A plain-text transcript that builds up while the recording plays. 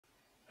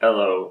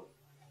Hello,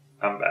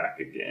 I'm back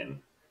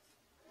again.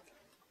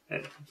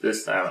 And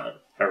this time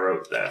I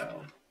wrote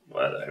down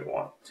what I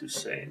want to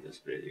say in this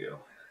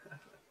video.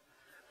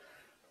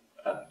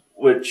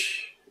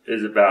 Which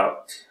is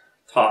about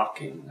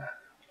talking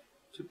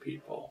to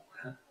people.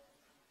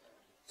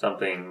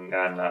 Something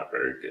I'm not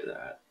very good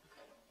at.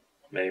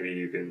 Maybe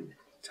you can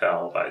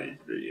tell by these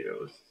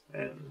videos.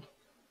 And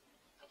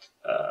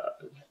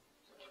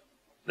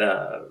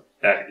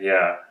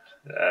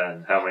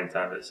and how many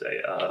times I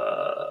say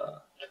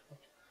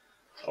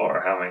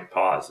or how many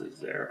pauses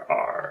there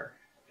are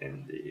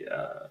in the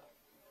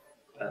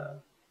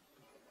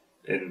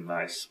in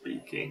my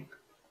speaking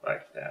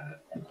like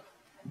that.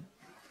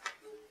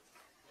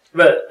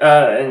 But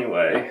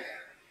anyway,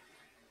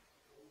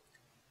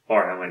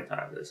 or how many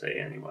times I say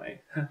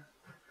anyway.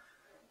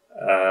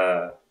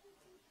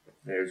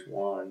 There's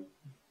one.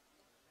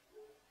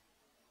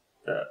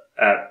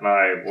 At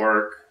my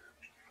work,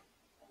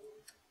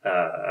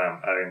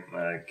 I'm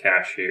a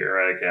cashier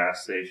at a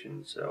gas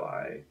station, so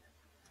I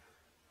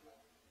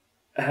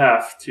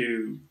have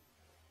to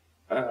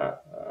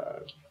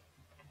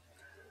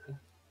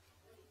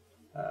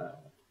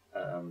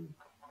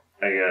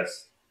I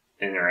guess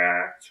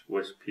interact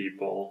with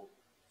people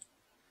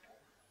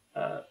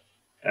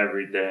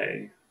every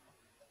day.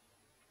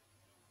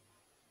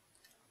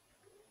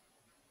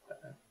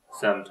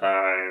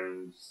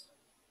 Sometimes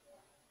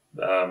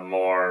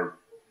more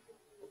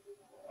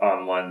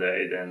on one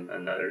day than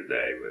another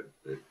day,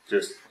 but it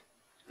just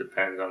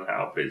depends on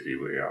how busy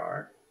we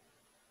are.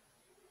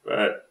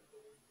 But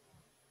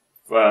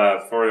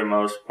for the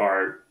most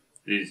part,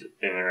 these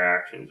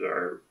interactions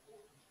are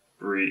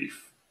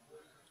brief.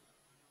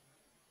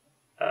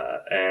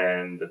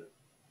 And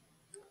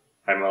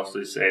I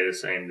mostly say the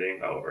same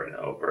thing over and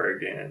over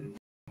again.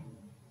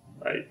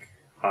 Like,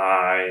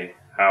 hi,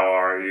 how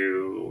are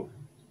you?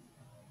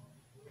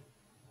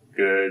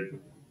 Good.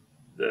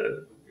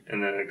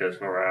 And then the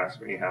customer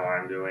asks me how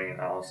I'm doing,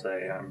 and I'll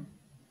say I'm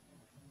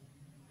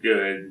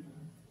good.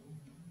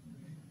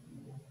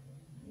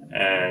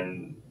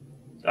 And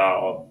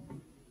I'll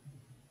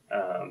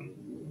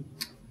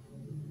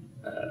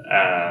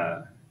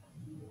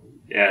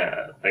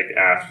like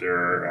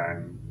after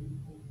I'm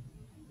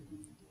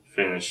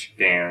finished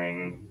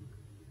scanning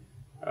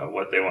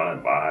what they want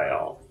to buy,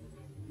 I'll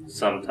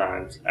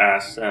sometimes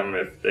ask them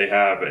if they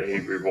have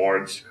a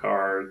rewards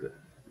card.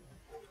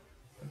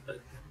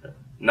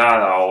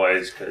 Not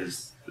always,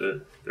 because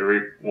the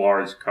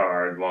rewards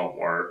card won't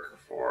work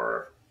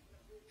for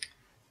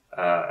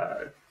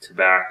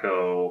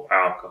tobacco,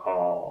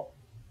 alcohol,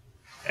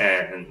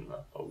 and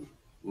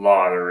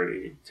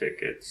lottery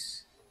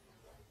tickets.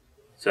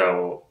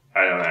 So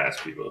I don't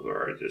ask people who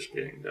are just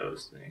getting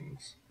those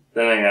things.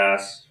 Then I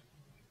ask,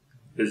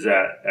 is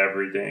that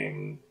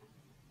everything?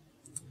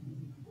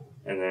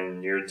 And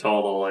then your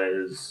total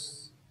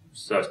is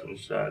such and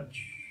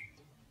such.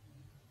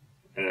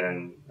 And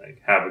then,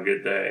 like, have a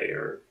good day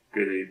or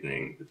good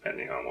evening,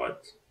 depending on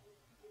what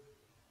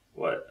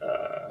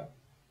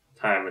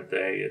time of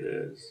day it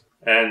is.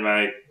 And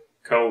my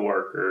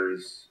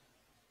coworkers,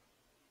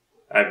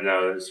 I've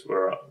noticed,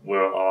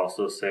 will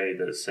also say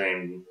the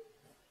same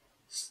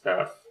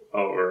stuff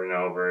over and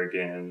over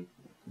again.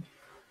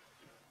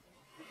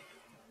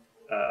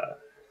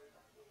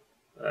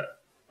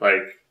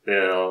 Like,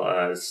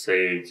 they'll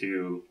say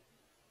to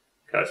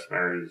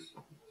customers,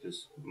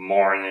 just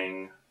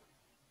morning,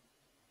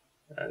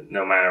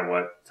 no matter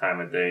what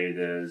time of day it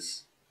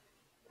is,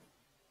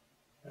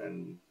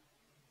 and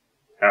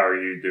how are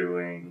you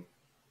doing?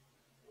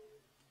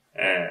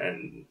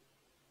 And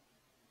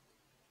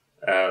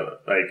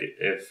like,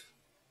 if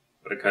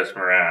a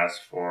customer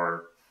asks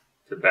for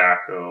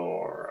tobacco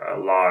or a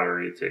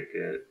lottery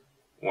ticket,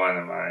 one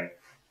of my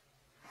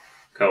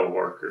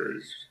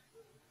co-workers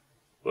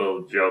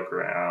will joke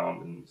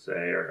around and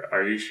say,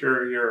 are you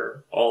sure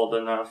you're old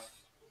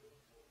enough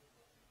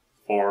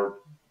for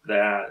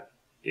that?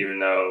 Even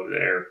though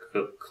they're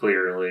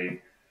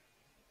clearly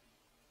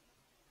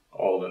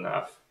old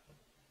enough.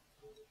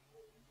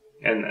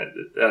 And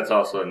that's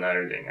also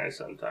another thing I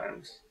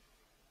sometimes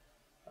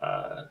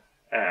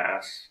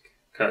ask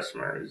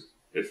customers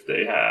if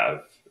they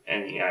have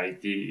any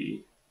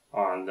ID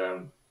on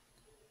them,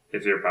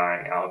 if they're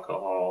buying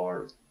alcohol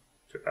or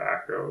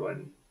tobacco,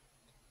 and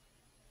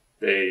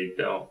they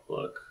don't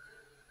look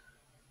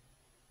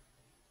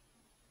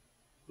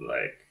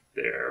like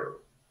they're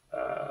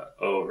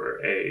over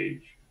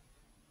age,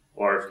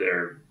 or if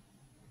they're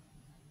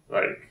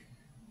like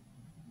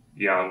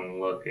young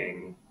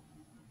looking.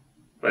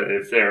 But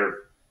if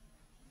they're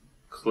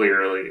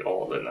clearly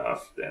old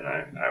enough, then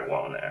I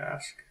won't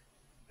ask.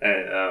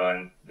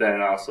 And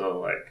then also,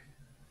 like,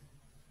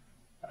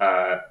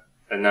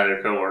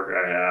 another coworker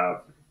I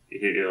have,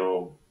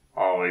 he'll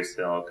always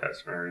tell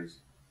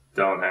customers,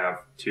 don't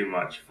have too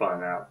much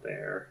fun out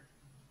there.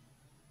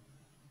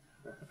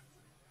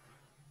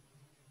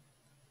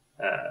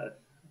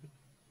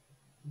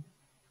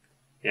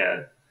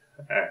 Yeah,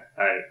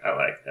 I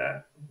like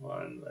that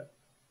one, but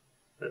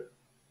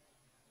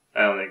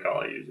I don't think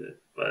I'll use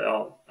it. but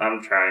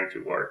I'm trying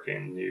to work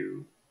in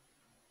new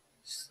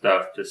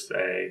stuff to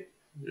say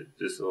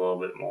just a little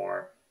bit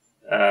more.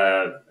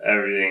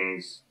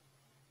 Everything's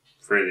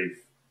pretty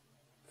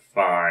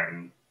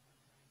fine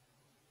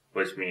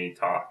with me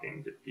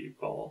talking to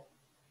people.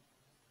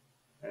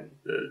 And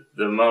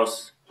the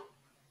most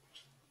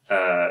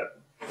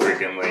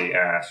frequently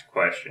asked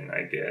question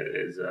I get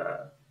is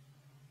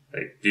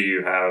like, do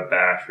you have a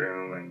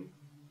bathroom,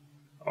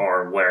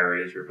 or where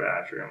is your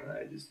bathroom? And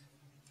I just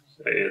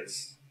say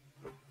it's,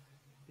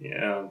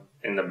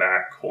 in the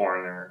back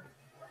corner.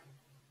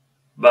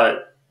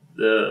 But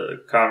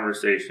the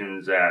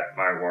conversations at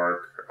my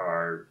work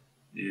are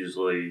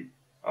usually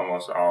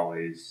almost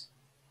always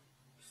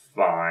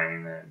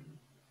fine,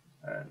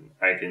 and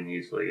I can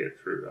easily get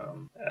through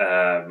them.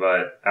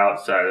 But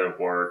outside of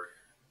work,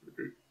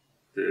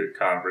 the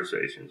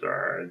conversations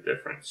are a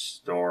different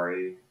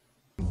story.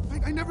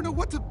 I never know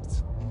what to,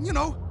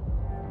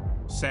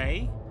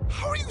 say.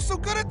 How are you so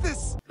good at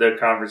this? The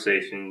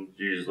conversations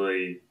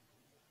usually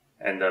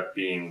end up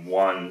being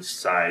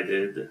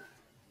one-sided.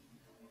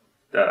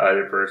 The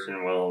other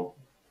person will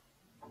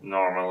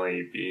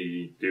normally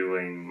be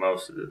doing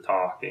most of the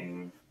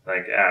talking,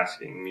 like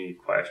asking me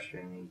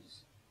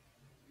questions,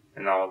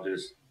 and I'll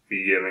just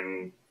be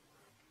giving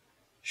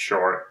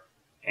short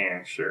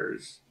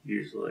answers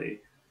usually.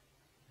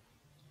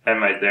 And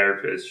my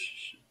therapist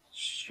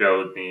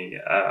showed me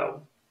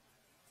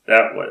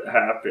that what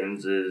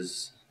happens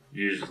is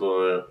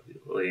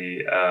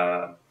usually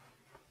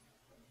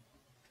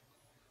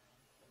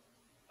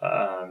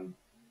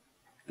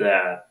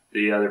that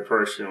the other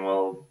person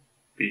will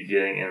be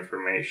getting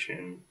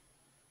information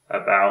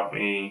about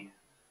me,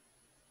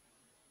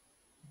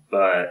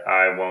 but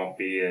I won't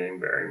be getting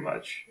very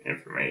much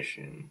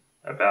information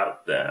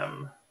about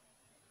them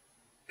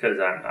because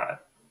I'm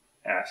not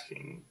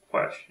asking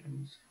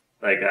questions.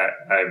 Like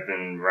I've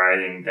been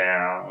writing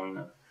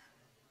down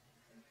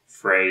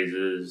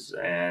phrases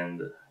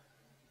and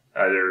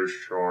other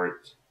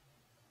short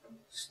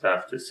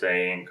stuff to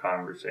say in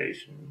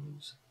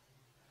conversations,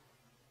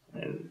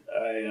 and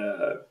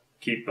I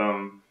keep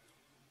them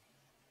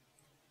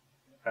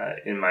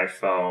in my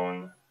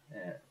phone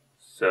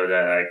so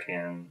that I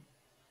can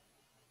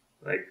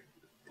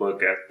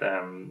look at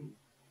them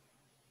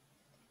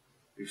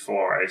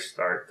before I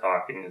start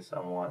talking to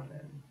someone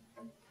and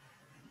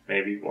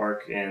maybe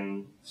work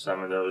in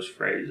some of those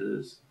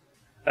phrases,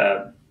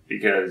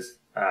 because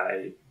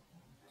I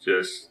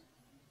just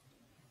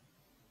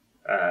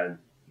can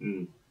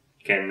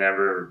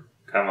never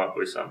come up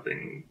with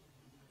something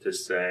to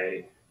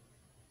say.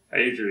 I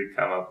usually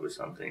come up with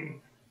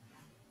something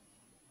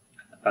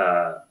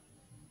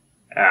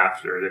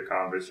after the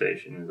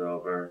conversation is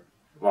over,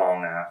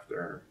 long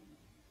after.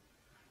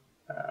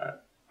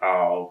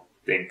 I'll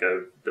think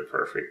of the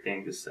perfect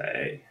thing to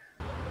say.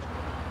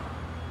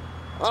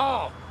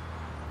 Oh,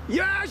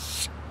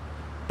 yes!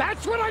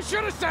 That's what I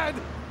should have said!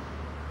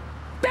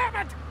 Damn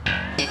it!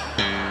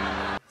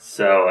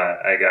 So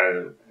I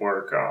gotta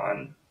work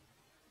on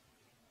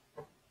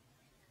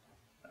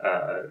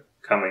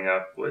coming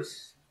up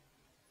with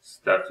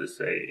stuff to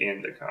say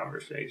in the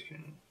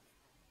conversation.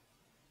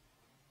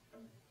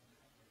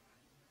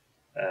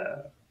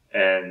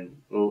 And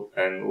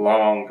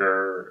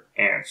longer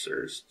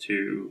answers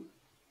too,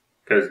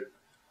 because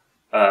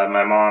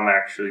my mom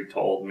actually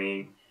told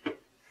me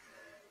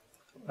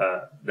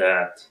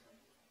that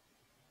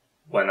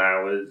when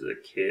I was a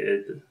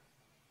kid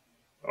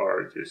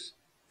or just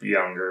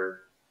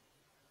younger,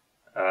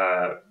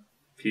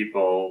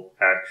 people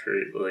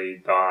actually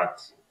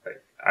thought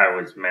like I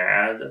was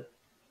mad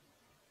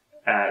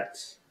at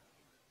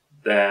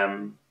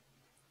them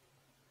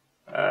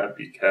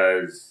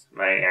because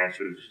my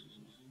answers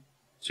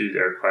to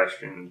their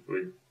questions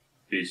would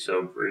be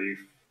so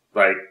brief.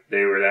 Like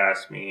they would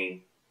ask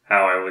me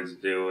how I was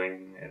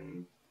doing,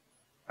 and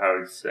I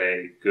would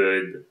say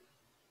good,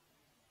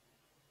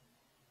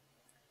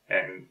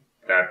 and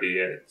that'd be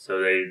it. So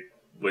they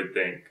would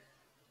think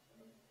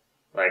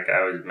like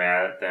I was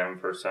mad at them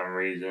for some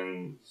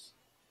reason,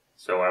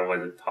 so I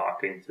wasn't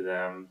talking to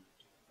them.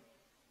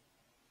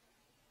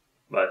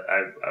 But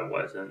I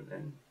wasn't,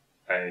 and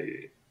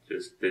I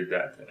just did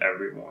that to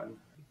everyone.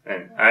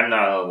 And I'm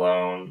not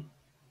alone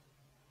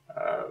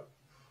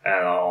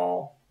at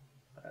all.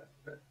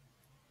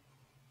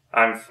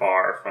 I'm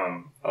far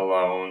from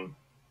alone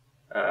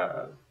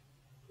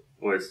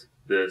with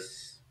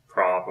this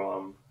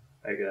problem,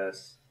 I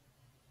guess.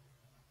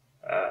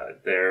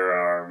 There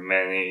are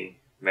many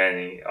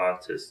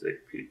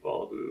autistic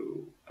people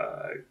who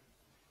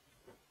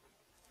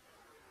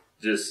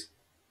just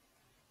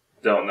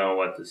don't know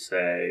what to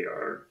say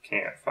or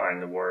can't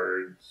find the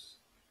words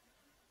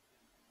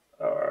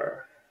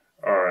or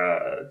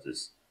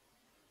just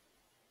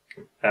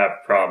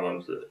have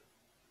problems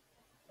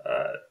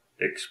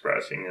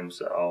expressing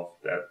himself.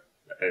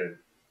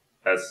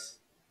 That's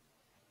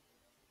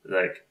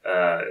like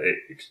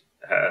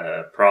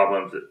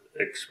problems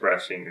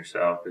expressing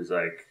yourself is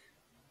like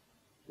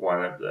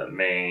one of the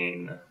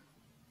main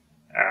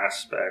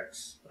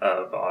aspects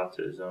of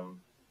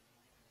autism.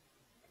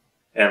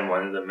 And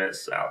one of the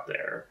myths out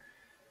there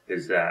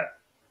is that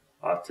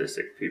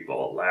autistic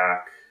people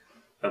lack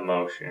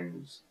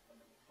emotions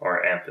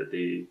or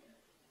empathy,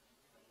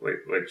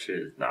 which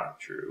is not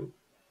true.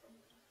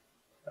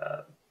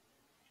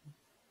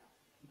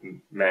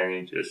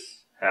 Many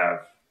just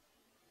have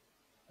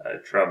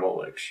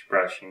trouble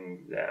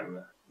expressing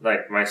them.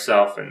 Like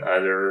myself and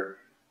other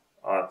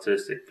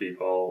autistic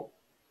people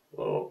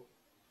will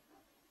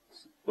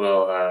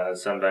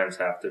sometimes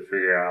have to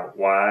figure out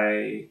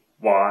why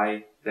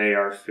they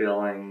are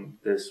feeling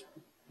this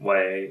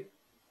way.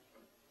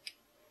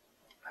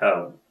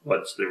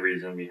 What's the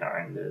reason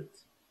behind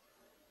it?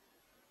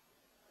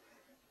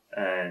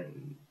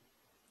 And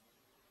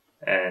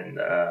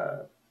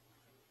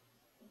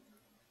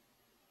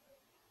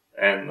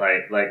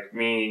like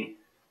me,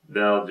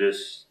 they'll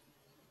just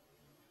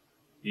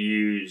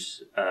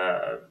use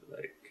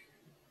like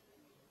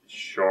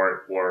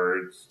short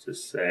words to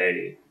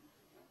say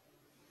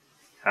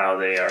how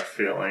they are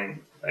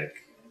feeling,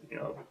 like, you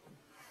know,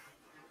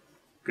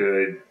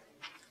 good,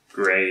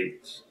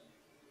 great,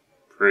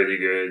 pretty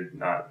good,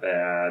 not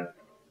bad,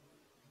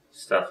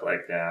 stuff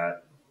like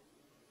that.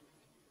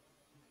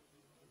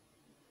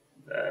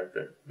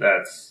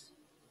 That's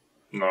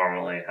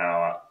normally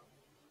how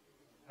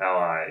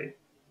I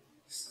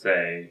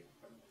say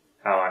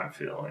how I'm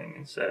feeling,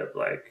 instead of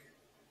like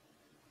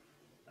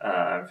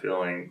I'm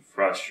feeling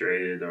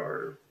frustrated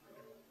or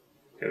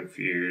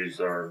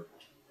confused or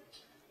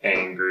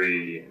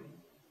angry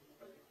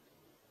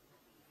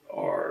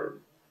or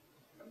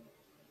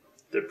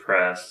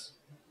depressed.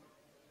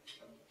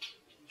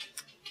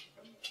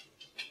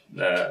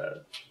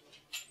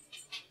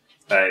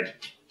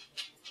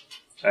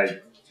 I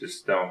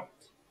just don't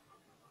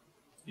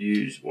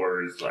use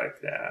words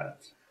like that.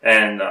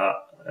 And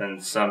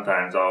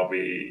sometimes I'll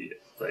be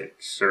like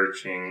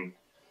searching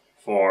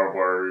for a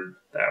word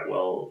that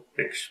will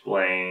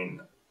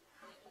explain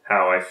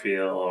how I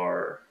feel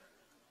or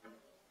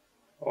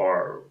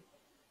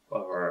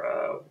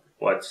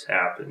what's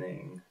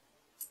happening.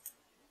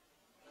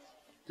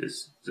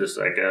 Just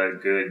like a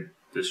good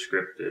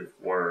descriptive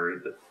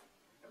word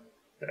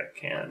that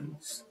can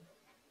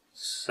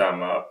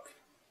sum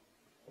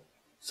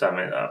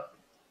it up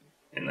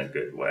in a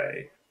good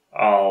way.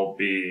 I'll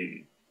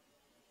be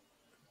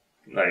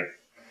like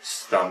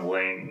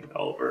stumbling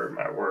over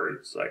my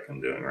words like I'm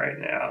doing right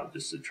now,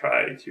 just to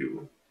try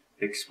to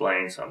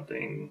explain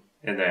something,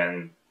 and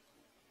then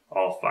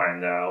I'll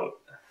find out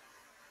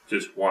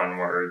just one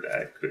word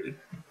that could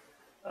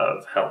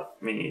have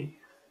helped me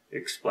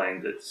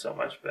explain it so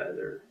much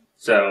better.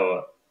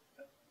 So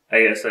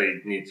I guess I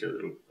need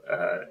to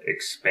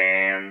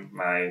expand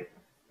my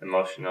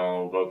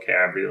emotional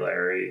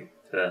vocabulary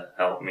to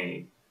help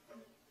me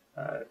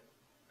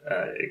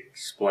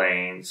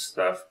explain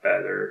stuff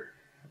better.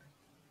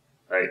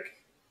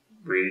 Like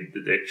read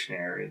the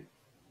dictionary.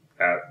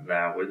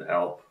 That would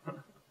help.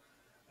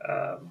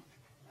 I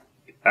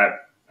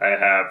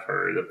have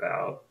heard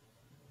about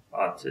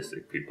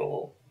autistic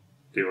people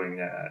doing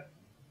that.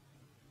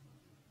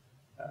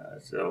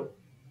 So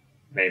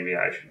maybe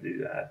I should do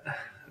that.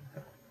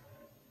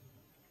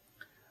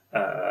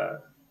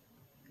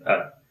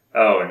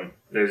 And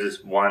there's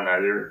this one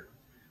other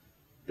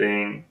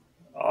thing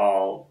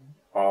I'll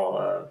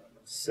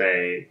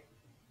say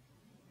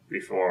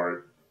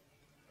before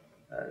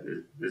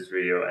this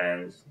video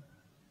ends.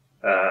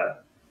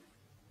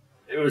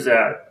 It was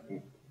at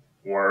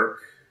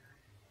work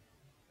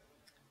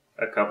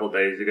a couple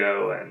days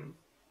ago, and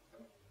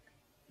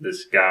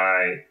this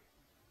guy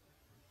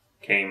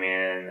came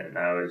in, and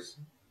I was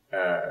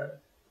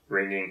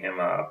ringing him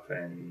up,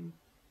 and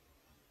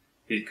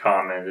he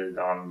commented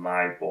on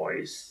my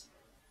voice.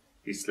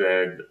 He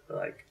said,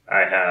 like,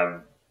 I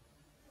have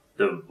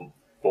the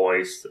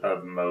voice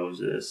of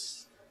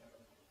Moses,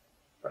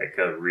 like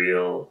a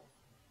real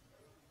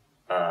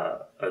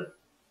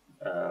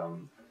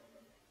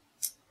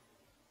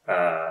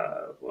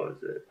what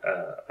was it?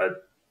 A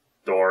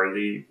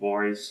Dorothy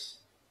voice.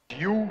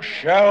 You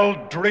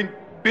shall drink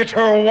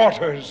bitter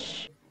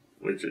waters.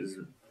 Which is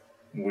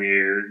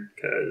weird,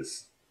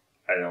 because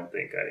I don't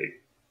think I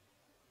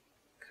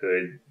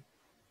could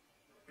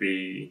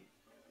be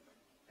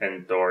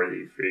an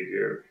authority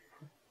figure.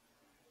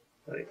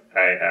 Like,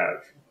 I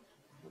have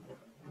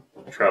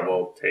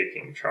trouble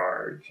taking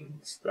charge and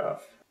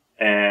stuff.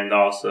 And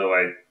also,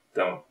 I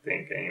don't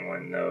think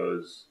anyone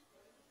knows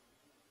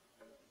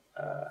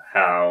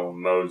how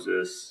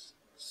Moses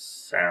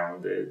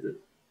sounded.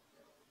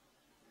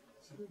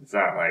 It's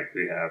not like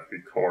we have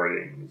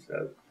recordings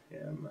of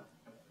him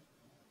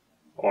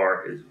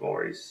or his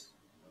voice.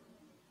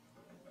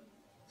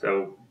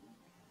 So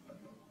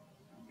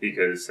he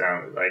could have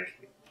sounded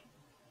like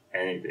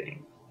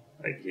anything.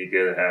 Like, he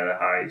could have had a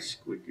high,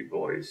 squeaky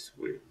voice.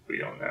 We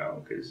don't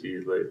know, because he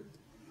lived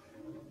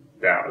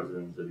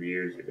thousands of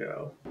years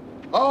ago.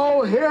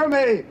 Oh, hear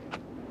me!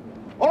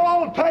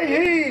 All pay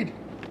heed!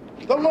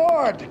 The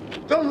Lord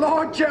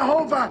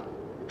Jehovah,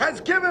 has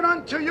given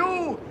unto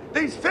you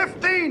these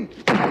 15,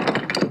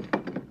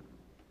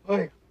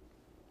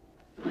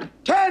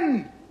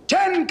 10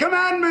 10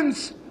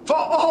 commandments for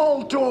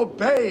all to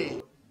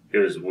obey. It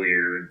was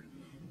weird.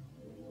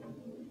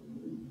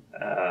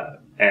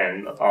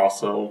 And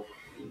also,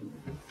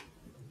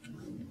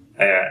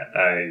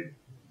 I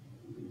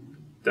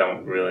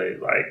don't really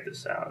like the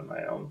sound of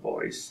my own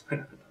voice.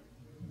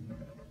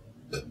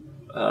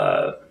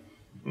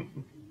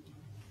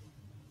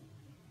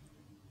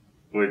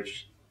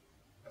 Which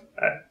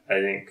I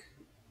think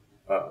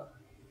a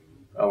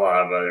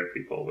lot of other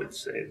people would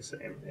say the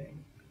same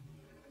thing.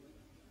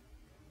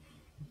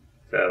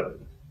 So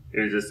it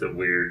was just a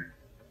weird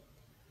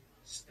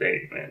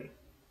statement.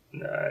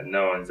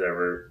 No one's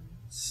ever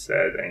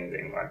said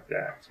anything like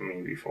that to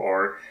me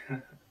before.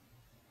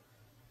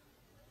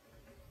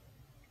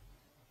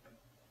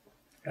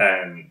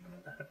 And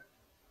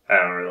I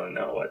don't really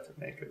know what to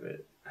make of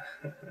it.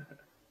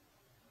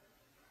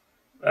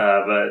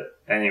 But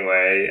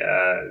anyway,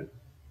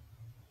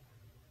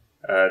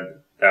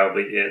 that'll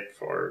be it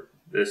for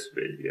this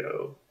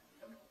video.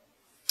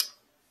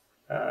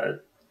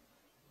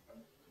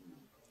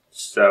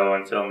 So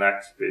until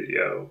next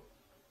video,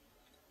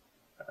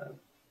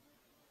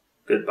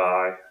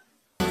 goodbye.